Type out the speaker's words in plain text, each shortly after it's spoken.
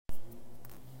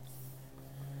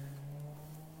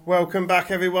Welcome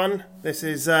back, everyone. This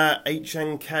is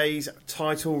HNK's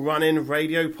title running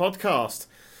radio podcast.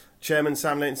 Chairman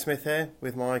Sam Linton-Smith here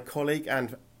with my colleague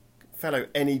and fellow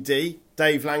NED,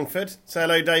 Dave Langford. Say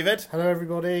hello, David. Hello,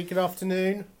 everybody. Good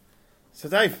afternoon. So,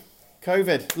 Dave,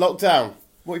 COVID, lockdown.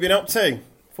 What have you been up to?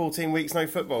 14 weeks, no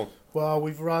football. Well,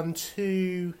 we've run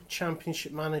 2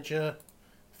 Championship Manager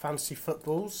fantasy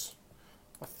footballs.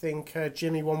 I think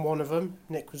Jimmy won one of them.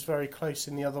 Nick was very close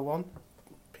in the other one.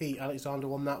 Pete Alexander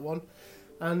won that one.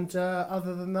 And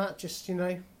other than that, just,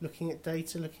 looking at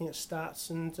data, looking at stats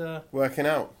and... Working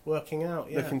out.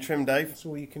 Yeah. Looking trim, Dave. That's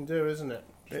all you can do, isn't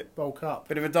it? Bulk up.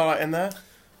 Bit of a diet in there.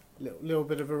 Little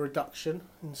bit of a reduction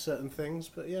in certain things.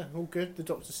 But yeah, all good. The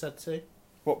doctor said to.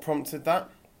 What prompted that?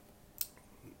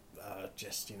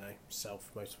 Just,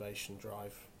 self-motivation,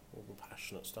 drive, all the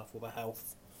passionate stuff, all the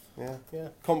health. Yeah.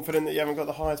 Confident that you haven't got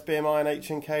the highest BMI in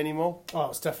HNK anymore? Oh,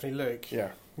 it's definitely Luke. Yeah.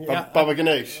 Bubba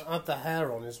Ganoush. I had the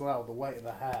hair on as well, the weight of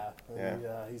the hair. And,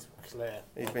 he's clear.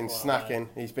 He's been snacking.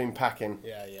 He's been packing.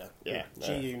 Yeah.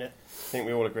 G-Unit. I think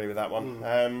we all agree with that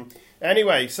one.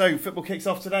 Anyway, so football kicks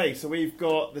off today. So we've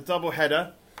got the double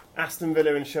header, Aston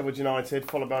Villa and Sheffield United,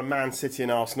 followed by Man City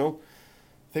and Arsenal.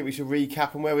 I think we should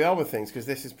recap on where we are with things, because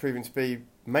this is proving to be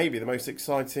maybe the most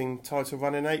exciting title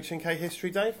run in HNK history,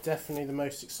 Dave. Definitely the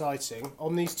most exciting.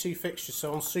 On these 2 fixtures,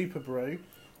 so on Super Brew,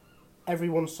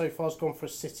 everyone so far has gone for a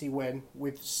City win,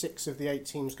 with 6 of the 8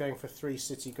 teams going for 3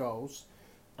 City goals.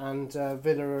 And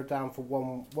Villa are down for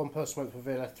one person went for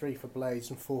Villa, 3 for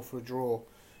Blaze and 4 for a draw.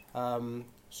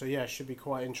 So yeah, it should be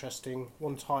quite interesting.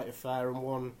 One tight affair and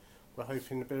one we're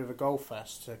hoping a bit of a goal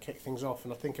fest to kick things off.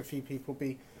 And I think a few people will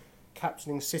be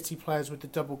captaining City players with the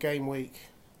double game week.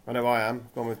 I know I am.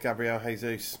 Gone with Gabriel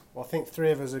Jesus. Well, I think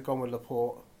 3 of us have gone with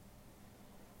Laporte.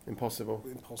 Impossible.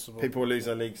 People will lose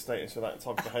their league status for that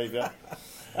type of behaviour.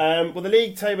 Well, the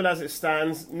league table as it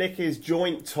stands, Nick is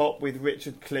joint top with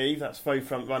Richard Cleve. That's both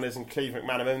front runners and Cleve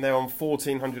McManaman. They're on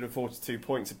 1,442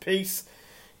 points apiece.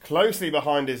 Closely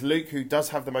behind is Luke, who does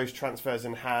have the most transfers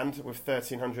in hand with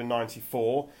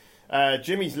 1,394.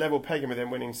 Jimmy's level pegging with him,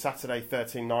 winning Saturday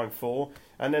 13.94.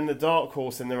 And then the dark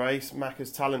horse in the race,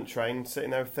 Macca's Talent Train, sitting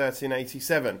there with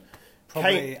 13.87.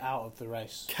 Probably out of the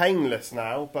race. Kaneless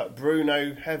now, but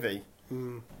Bruno heavy.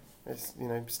 It's,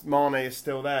 Mane is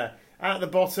still there. At the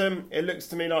bottom, it looks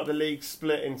to me like the league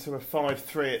split into a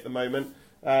 5-3 at the moment.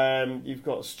 You've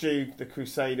got Stu, the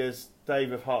Crusaders,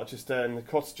 Dave of Harchester and the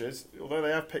Cottagers, although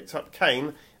they have picked up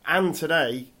Kane, and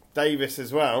today, Davis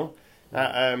as well.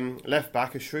 Left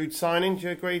back, a shrewd signing. Do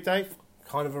you agree, Dave?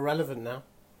 Kind of irrelevant now.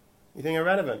 You think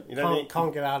irrelevant? You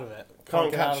can't get out of it.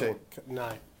 Can't catch you? No.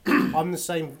 I'm the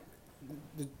same.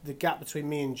 The gap between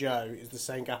me and Joe is the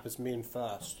same gap as me and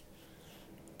First.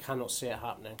 Cannot see it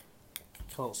happening.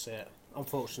 Can't see it.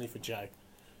 Unfortunately for Joe.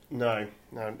 No.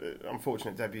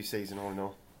 Unfortunate debut season, all in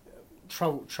all.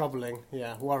 Troubling,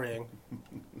 yeah, worrying.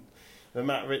 The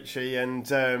Matt Ritchie and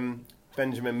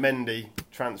Benjamin Mendy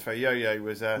transfer yo-yo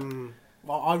was...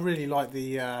 Well, I really like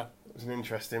the... it was an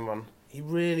interesting one. He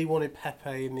really wanted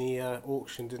Pepe in the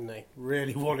auction, didn't he?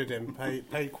 Really wanted him.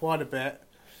 Paid quite a bit.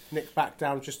 Nick backed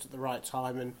down just at the right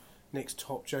time, and Nick's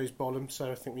top, Joe's bottom.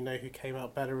 So I think we know who came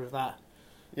out better with that.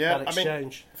 Yeah, that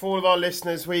exchange. For all of our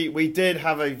listeners, we did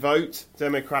have a vote,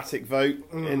 democratic vote,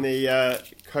 in the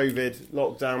COVID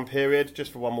lockdown period,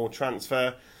 just for one more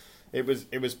transfer. It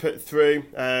was put through.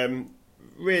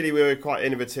 Really, we were quite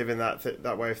innovative in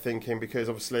that way of thinking, because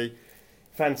obviously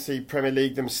Fantasy Premier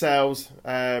League themselves,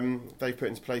 they've put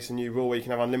into place a new rule where you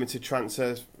can have unlimited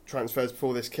transfers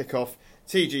before this kick-off.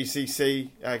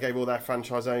 TGCC gave all their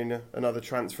franchise owner another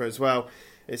transfer as well.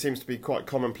 It seems to be quite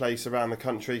commonplace around the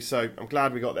country, so I'm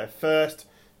glad we got there first,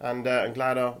 and I'm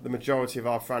glad the majority of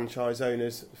our franchise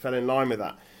owners fell in line with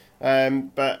that.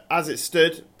 But as it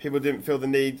stood, people didn't feel the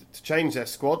need to change their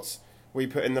squads. We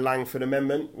put in the Langford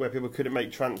Amendment, where people couldn't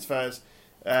make transfers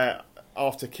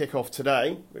after kick-off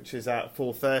today, which is at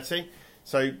 4:30.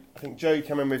 So I think Joe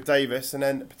came in with Davis, and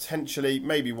then potentially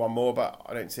maybe one more, but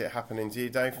I don't see it happening. Do you,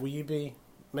 Dave? Will you be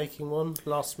making one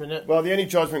last minute? Well, the only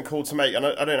judgment call to make, and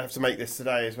I don't have to make this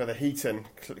today, is whether Heaton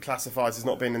classifies as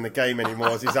not being in the game anymore,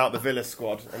 as he's out the Villa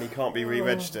squad and he can't be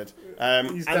re-registered.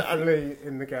 He's definitely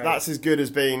in the game. That's as good as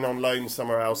being on loan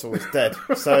somewhere else or is dead.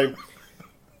 So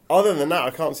other than that,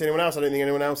 I can't see anyone else. I don't think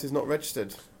anyone else is not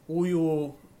registered. All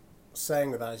you're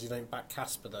saying with that is you don't back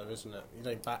Casper, though, isn't it? You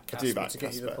don't back Casper to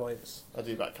get you the points. I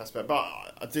do back Casper, but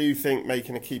I do think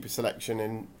making a keeper selection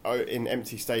in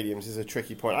empty stadiums is a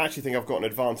tricky point. I actually think I've got an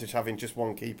advantage having just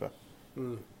one keeper.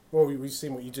 Well, we've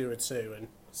seen what you do with 2, and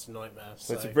it's a nightmare.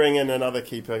 So to bring in another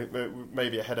keeper,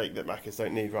 maybe a headache that Maccas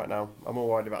don't need right now. I'm more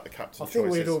worried about the captain choices. I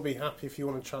think we'd all be happy if you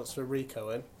want to transfer Rico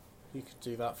in. You could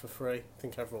do that for free. I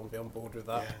think everyone will be on board with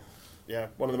that. Yeah,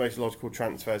 one of the most logical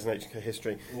transfers in HK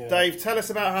history. Yeah. Dave, tell us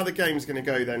about how the game's going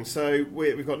to go then. So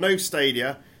we've got no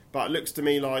stadia, but it looks to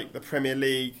me like the Premier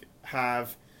League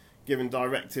have given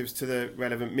directives to the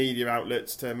relevant media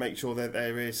outlets to make sure that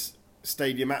there is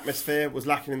stadium atmosphere. Was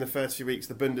lacking in the first few weeks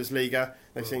of the Bundesliga.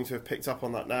 They seem to have picked up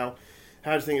on that now.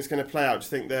 How do you think it's going to play out? Do you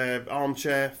think the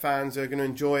armchair fans are going to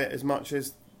enjoy it as much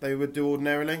as they would do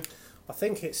ordinarily? I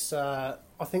think it's. I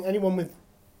think anyone with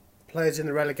players in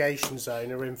the relegation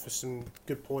zone are in for some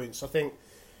good points. I think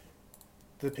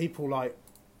the people like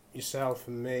yourself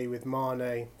and me with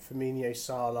Mane, Firmino,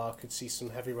 Salah could see some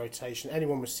heavy rotation.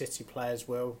 Anyone with City players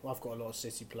will. I've got a lot of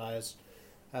City players.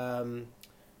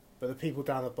 But the people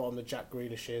down the bottom, the Jack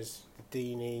Grealishes, the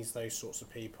Deeneys, those sorts of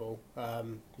people,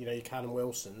 your Callum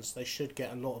Wilsons, they should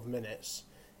get a lot of minutes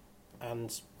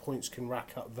and points can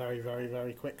rack up very, very,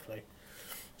 very quickly.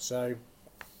 So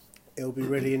it'll be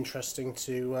really interesting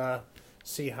to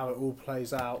see how it all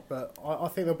plays out. But I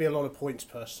think there'll be a lot of points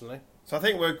personally. So I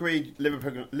think we're agreed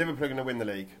Liverpool are going to win the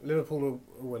league. Liverpool will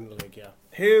win the league, yeah.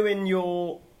 Who in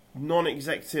your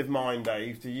non-executive mind,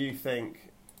 Dave, do you think...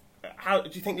 How do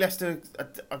you think Leicester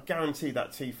are guaranteed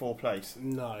that T4 place?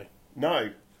 No. No?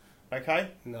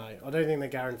 Okay. No, I don't think they're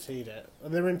guaranteed it.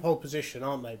 And they're in pole position,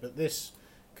 aren't they? But this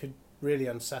could really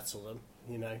unsettle them.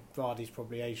 Vardy's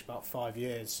probably aged about 5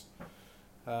 years.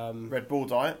 Red Bull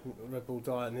diet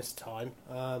in this time.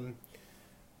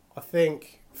 I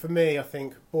think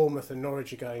Bournemouth and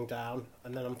Norwich are going down,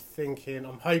 and then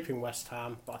I'm hoping West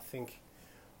Ham, but I think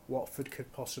Watford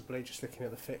could possibly, just looking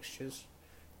at the fixtures.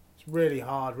 It's really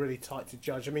hard, really tight to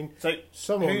judge. I mean, so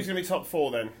who's going to be top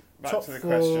four then? Back top to the four,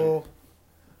 question.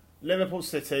 Liverpool,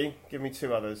 City, give me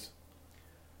two others.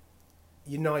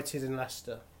 United and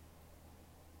Leicester.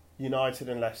 United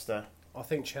and Leicester. I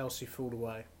think Chelsea fall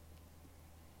away.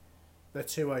 They're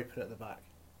too open at the back.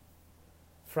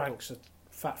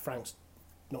 Fat Frank's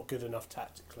not good enough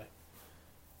tactically.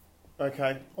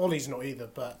 Okay. Ollie's not either,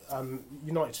 but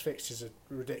United's fixtures are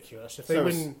ridiculous. If they so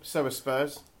win, so are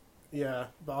Spurs. Yeah,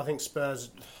 but I think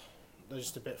Spurs, they're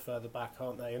just a bit further back,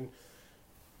 aren't they? And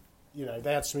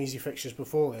they had some easy fixtures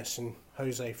before this, and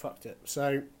Jose fucked it.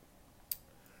 So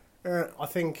I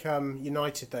think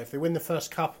United, though, if they win the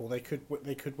first couple, they could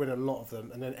win a lot of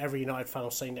them, and then every United fan will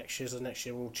say next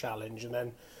year we'll challenge, and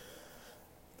then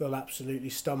they'll absolutely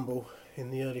stumble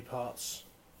in the early parts.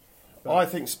 But I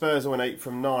think Spurs will win 8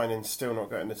 from 9 and still not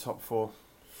get in the top 4.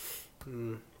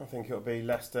 I think it'll be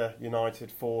Leicester,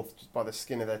 United fourth, just by the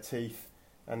skin of their teeth,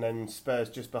 and then Spurs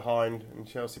just behind, and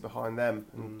Chelsea behind them.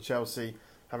 And Chelsea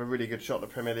have a really good shot at the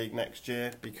Premier League next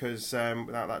year because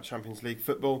without that Champions League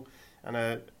football and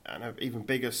an even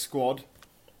bigger squad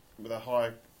with a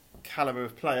higher calibre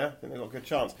of player, I think they've got a good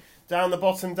chance. Down the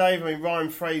bottom, Dave, Ryan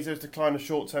Fraser's declined a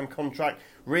short-term contract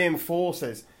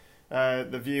reinforces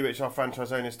the view which our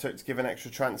franchise owners took to give an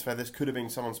extra transfer. This could have been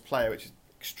someone's player, which is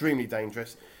extremely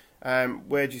dangerous.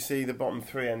 Where do you see the bottom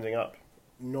three ending up?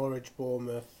 Norwich,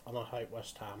 Bournemouth, and I hope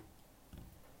West Ham.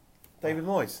 David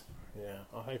Moyes? Yeah,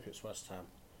 I hope it's West Ham.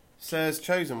 Sir's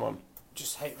chosen one.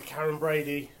 Just hate the Karen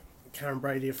Brady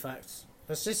effect.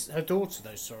 That's her daughter,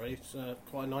 though, sorry. It's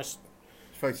quite a nice...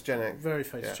 Photogenic. Very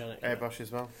photogenic. Yeah. Airbrush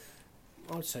as well.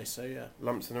 I'd say so, yeah.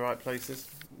 Lumps in the right places.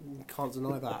 Can't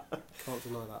deny that. Can't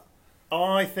deny that.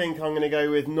 I think I'm going to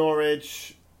go with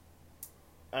Norwich,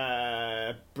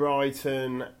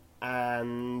 Brighton,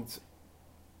 and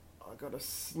I've got a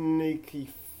sneaky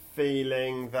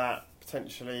feeling that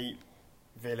potentially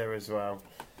Villa as well.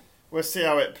 We'll see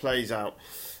how it plays out.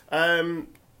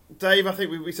 Dave, I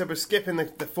think we said we're skipping the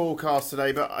forecast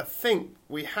today, but I think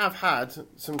we have had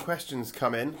some questions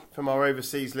come in from our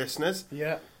overseas listeners.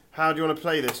 Yeah. How do you want to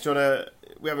play this?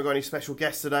 We haven't got any special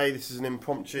guests today. This is an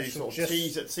impromptu sort of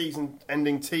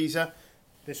season-ending teaser.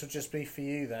 This will just be for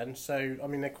you then. So, I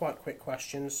mean, they're quite quick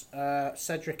questions.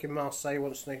 Cedric in Marseille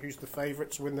wants to know who's the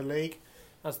favourite to win the league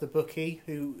as the bookie.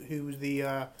 Who was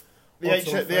the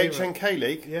HNK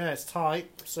league? Yeah, it's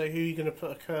tight. So who are you going to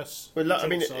put a curse? Well, I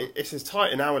mean, on? it's as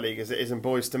tight in our league as it is in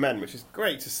boys to men, which is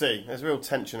great to see. There's real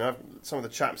tension. I have some of the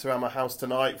chaps around my house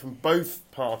tonight from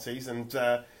both parties, and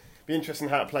be interesting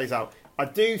how it plays out. I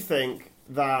do think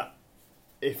that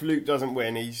if Luke doesn't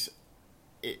win,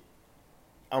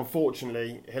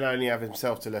 unfortunately he'll only have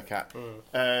himself to look at.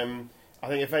 I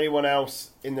think if anyone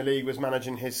else in the league was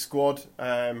managing his squad,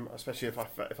 especially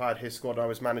if I had his squad, I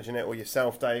was managing it, or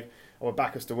yourself, Dave, I would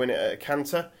back us to win it at a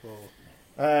canter.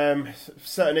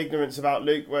 Certain ignorance about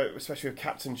Luke, especially with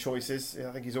captain choices.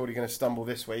 I think he's already going to stumble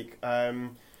this week.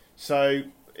 So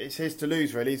it's his to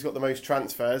lose, really. He's got the most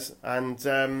transfers, and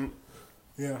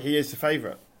he is the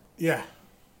favourite. Yeah.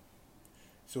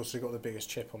 He's also got the biggest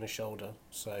chip on his shoulder,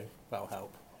 so that'll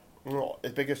help.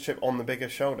 His biggest chip on the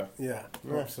biggest shoulder. Yeah.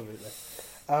 Absolutely.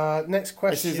 Next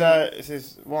question. This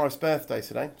is wife's birthday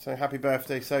today, so happy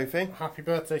birthday, Sophie. Happy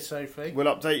birthday, Sophie.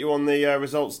 We'll update you on the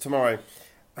results tomorrow.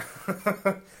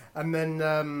 And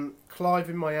then Clive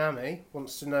in Miami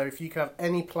wants to know if you could have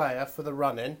any player for the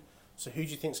run-in. So who do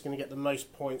you think is going to get the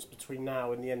most points between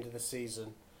now and the end of the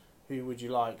season? Who would you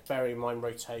like? Bearing in mind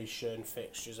rotation,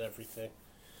 fixtures, everything.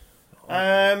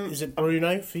 Is it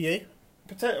Bruno for you?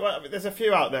 Well, there's a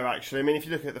few out there actually. I mean, if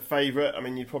you look at the favourite, I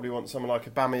mean, you'd probably want someone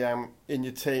like Aubameyang in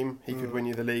your team. He could win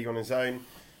you the league on his own,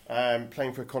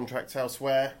 playing for a contract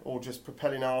elsewhere, or just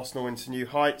propelling Arsenal into new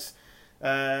heights.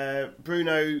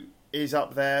 Bruno is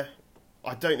up there.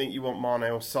 I don't think you want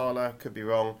Mane or Salah. Could be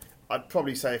wrong. I'd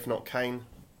probably say if not Kane.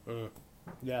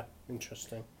 Yeah,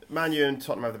 interesting. Man U and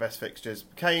Tottenham have the best fixtures.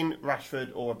 Kane,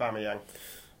 Rashford, or Aubameyang.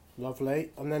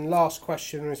 Lovely. And then last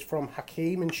question is from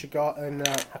Hakeem in Shigai,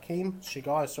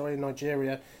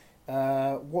 Nigeria.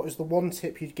 What is the one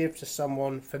tip you'd give to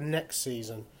someone for next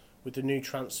season with the new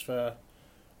transfer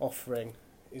offering?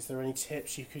 Is there any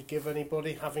tips you could give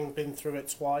anybody, having been through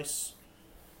it twice?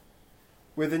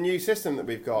 With the new system that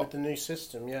we've got? With the new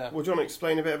system, yeah. Well, do you want to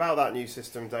explain a bit about that new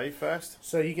system, Dave, first?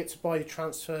 So you get to buy your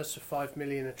transfers for $5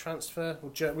 million a transfer.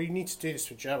 Well, Joe, we need to do this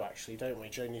for Joe, actually, don't we?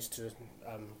 Joe needs to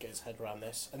get his head around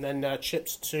this. And then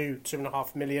chips to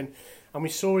 $2.5 million. And we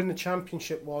saw in the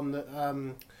Championship one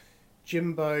that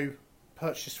Jimbo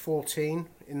purchased 14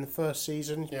 in the first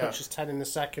season. He purchased 10 in the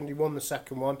second. He won the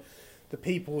second one. The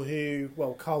people who,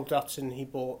 Carl Dutton, he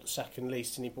bought the second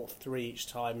least, and he bought 3 each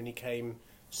time, and he came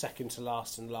second to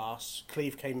last and last.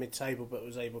 Cleve came mid-table but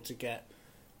was able to get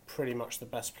pretty much the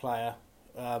best player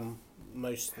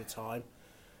most of the time.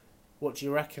 What do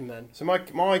you reckon then? So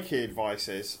my key advice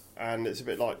is, and it's a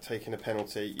bit like taking a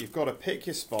penalty, you've got to pick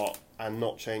your spot and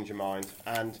not change your mind.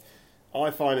 And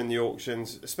I find in the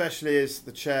auctions, especially as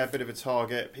the chair, a bit of a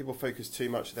target, people focus too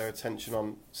much of their attention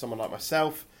on someone like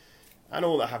myself, and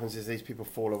all that happens is these people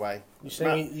fall away. You're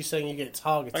saying you get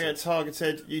targeted? I get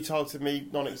targeted. You targeted me,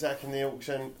 non-exec in the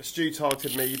auction. Stu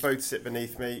targeted me. You both sit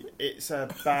beneath me. It's a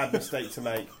bad mistake to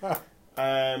make.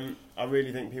 I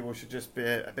really think people should just be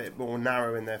a bit more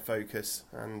narrow in their focus,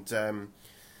 and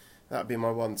that'd be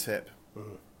my one tip.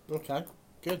 Okay,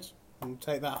 good. We'll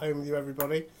take that home with you,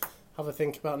 everybody. Have a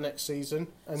think about next season.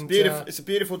 And it's a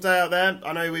beautiful day out there.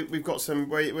 I know we've got some.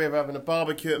 We're having a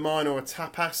barbecue at mine or a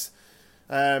tapas.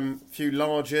 Few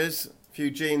largers,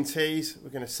 few G&Ts.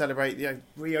 We're going to celebrate the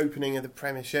reopening of the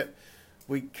Premiership.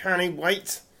 We can't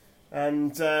wait,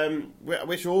 and I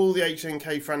wish all the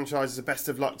HNK franchises the best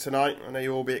of luck tonight. I know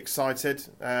you'll all be excited.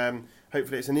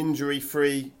 Hopefully it's an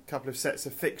injury-free couple of sets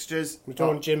of fixtures. We don't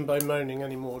want Jimbo moaning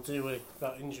anymore, do we,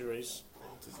 about injuries?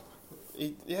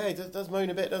 He does moan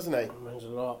a bit, doesn't he? He moans a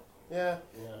lot. Yeah.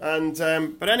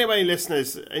 And but anyway,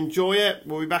 listeners, enjoy it.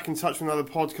 We'll be back in touch with another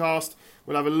podcast.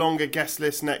 We'll have a longer guest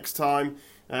list next time.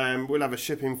 We'll have a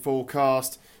shipping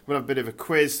forecast. We'll have a bit of a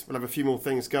quiz. We'll have a few more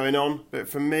things going on. But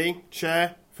from me,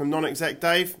 Chair, from Non-Exec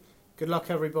Dave. Good luck,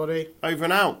 everybody. Over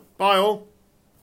and out. Bye all.